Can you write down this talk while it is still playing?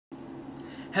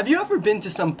Have you ever been to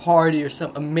some party or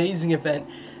some amazing event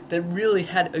that really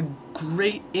had a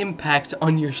great impact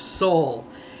on your soul,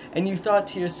 and you thought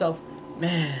to yourself,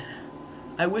 man,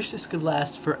 I wish this could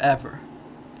last forever?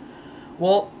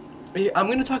 Well, I'm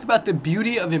going to talk about the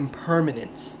beauty of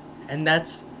impermanence, and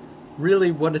that's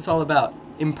really what it's all about.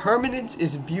 Impermanence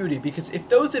is beauty, because if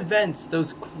those events,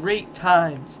 those great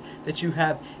times that you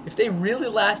have, if they really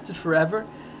lasted forever,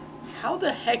 how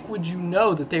the heck would you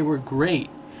know that they were great?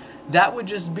 That would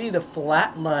just be the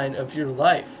flat line of your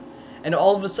life. And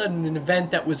all of a sudden, an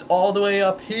event that was all the way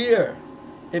up here,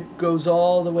 it goes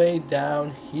all the way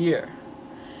down here.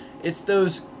 It's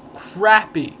those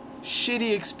crappy,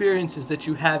 shitty experiences that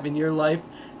you have in your life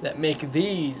that make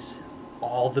these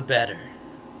all the better.